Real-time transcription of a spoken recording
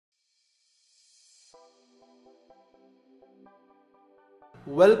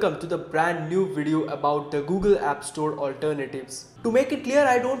Welcome to the brand new video about the Google App Store alternatives. To make it clear,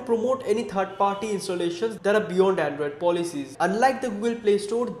 I don't promote any third-party installations that are beyond Android policies. Unlike the Google Play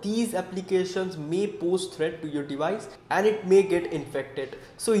Store, these applications may pose threat to your device and it may get infected.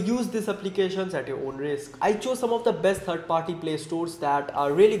 So use these applications at your own risk. I chose some of the best third-party Play Stores that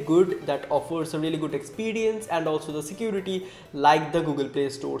are really good, that offers a really good experience and also the security like the Google Play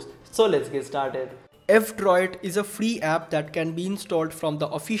Stores. So let's get started. Fdroid is a free app that can be installed from the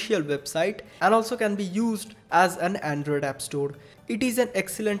official website and also can be used as an Android app store. It is an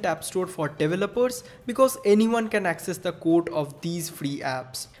excellent app store for developers because anyone can access the code of these free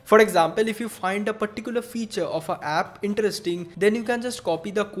apps. For example, if you find a particular feature of an app interesting, then you can just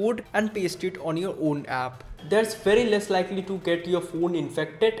copy the code and paste it on your own app. There's very less likely to get your phone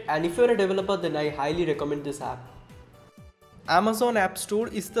infected, and if you're a developer, then I highly recommend this app. Amazon App Store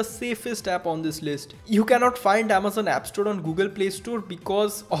is the safest app on this list. You cannot find Amazon App Store on Google Play Store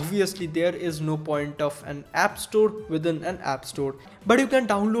because obviously there is no point of an app store within an app store. But you can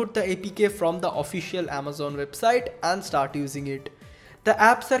download the APK from the official Amazon website and start using it. The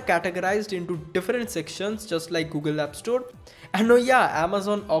apps are categorized into different sections just like Google App Store. And oh yeah,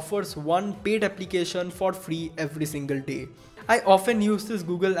 Amazon offers one paid application for free every single day. I often use this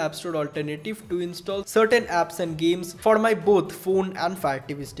Google App Store alternative to install certain apps and games for my both phone and Fire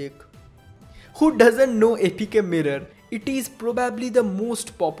TV stick. Who doesn't know APK Mirror? It is probably the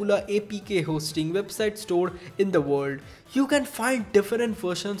most popular APK hosting website store in the world. You can find different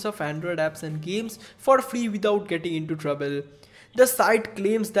versions of Android apps and games for free without getting into trouble. The site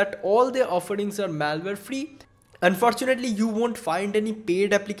claims that all their offerings are malware free. Unfortunately, you won't find any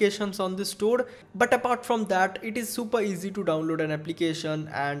paid applications on this store, but apart from that, it is super easy to download an application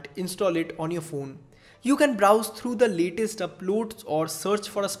and install it on your phone. You can browse through the latest uploads or search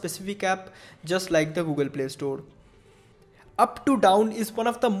for a specific app just like the Google Play Store. UpToDown is one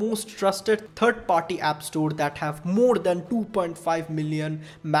of the most trusted third-party app store that have more than 2.5 million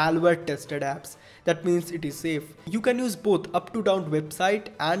malware tested apps. That means it is safe. You can use both UpToDown website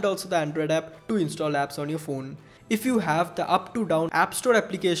and also the Android app to install apps on your phone. If you have the UpToDown App Store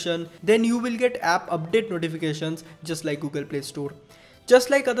application, then you will get app update notifications just like Google Play Store. Just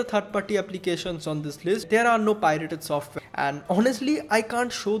like other third-party applications on this list, there are no pirated software, and honestly, I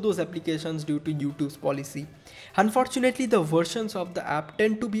can't show those applications due to YouTube's policy. Unfortunately, the versions of the app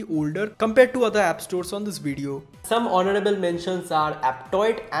tend to be older compared to other app stores on this video. Some honorable mentions are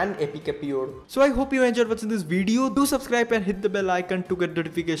UpToDown and APK Mirror. So I hope you enjoyed watching this video. Do subscribe and hit the bell icon to get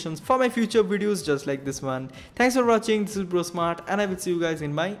notifications for my future videos just like this one. Thanks for watching. This is Bro Smart, and I will see you guys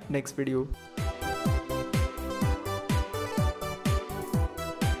in my next video.